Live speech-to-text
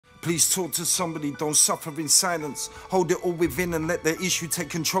Please talk to somebody, don't suffer in silence. Hold it all within and let the issue take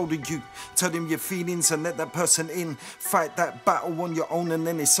control of you. Tell them your feelings and let that person in. Fight that battle on your own and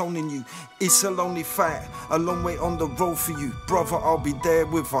then it's owning you. It's a lonely fight, a long way on the road for you. Brother, I'll be there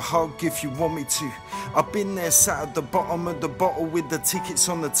with a hug if you want me to. I've been there, sat at the bottom of the bottle with the tickets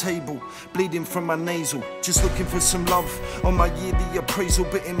on the table, bleeding from my nasal, just looking for some love on my yearly appraisal.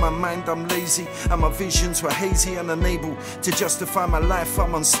 But in my mind I'm lazy and my visions were hazy and unable to justify my life.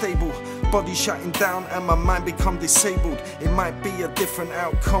 I'm unstable, body shutting down and my mind become disabled. It might be a different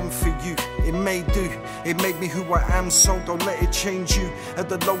outcome for you, it may do. It made me who I am, so don't let it change you. At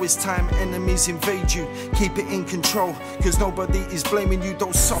the lowest time enemies invade you, keep it in control, cause nobody is blaming you.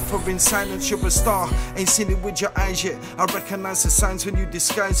 Don't suffer in silence, you're a star, ain't seen it with your eyes yet. I recognize the signs when you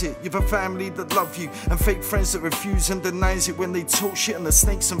disguise it. You've a family that love you and fake friends that refuse and denies it. When they talk shit and the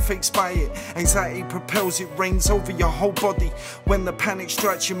snakes and fakes by it, anxiety propels it, reigns over your whole body. When the panic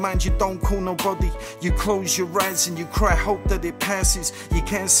strikes your mind, you don't call nobody. You close your eyes and you cry, hope that it passes. You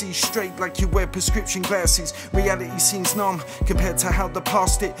can't see straight like you wear prescription glasses. Reality seems numb compared to how the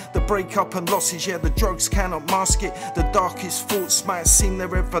past it. The breakup and losses, yeah, the drugs cannot mask it. The darkest thoughts might seem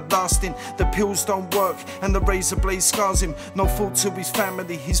they're everlasting. The pills don't work and the razor blade scars him. No fault to his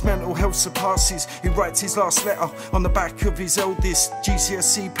family, his mental health surpasses. He writes his last letter on the back of his eldest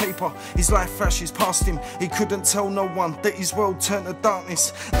GCSE paper. His life flashes past him, he couldn't tell no one that his world turned to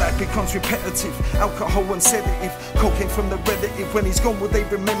darkness. Life becomes repetitive, alcohol and sedative, cocaine from the relative. When he's gone, will they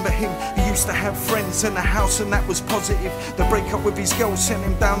remember him? He used to have friends and a house and that was positive. The breakup with his girl sent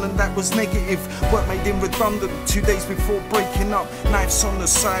him down and that was negative. Work made him redundant 2 days before breaking up. Knives on the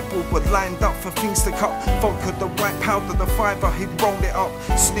sideboard were lined up for things to cut. Vodka, the white powder, the fibre, he'd rolled it up.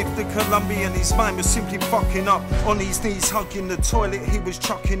 Sniffed the Colombian, his mind was simply fucking up. On his knees hugging the toilet, he was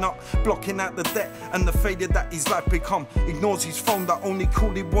chucking up, blocking out the debt and the failure that his life become. Ignores his phone, the only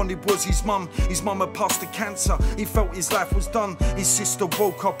call he wanted was his mum. His mum had passed the cancer, he felt his life was done. His sister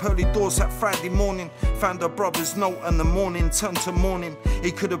woke up early doors that Friday morning, found her brother's note and the morning turned to mourning.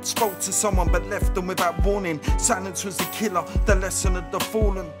 He could have spoke to someone but left them without warning. Silence was the killer, the lesson of the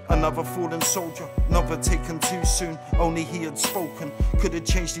fallen. Another fallen soldier, never taken too soon. Only he had spoken, could have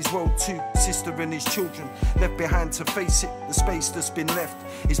changed his world too. Sister and his children, left behind to face it. The space that's been left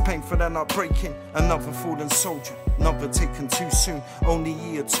is painful and heartbreaking. Another fallen soldier, never taken too soon. Only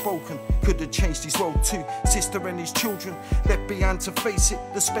he had spoken, could have changed his world too. Sister and his children, left behind to face it.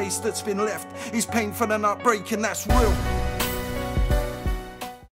 The space that's been left is painful and heartbreaking, that's real.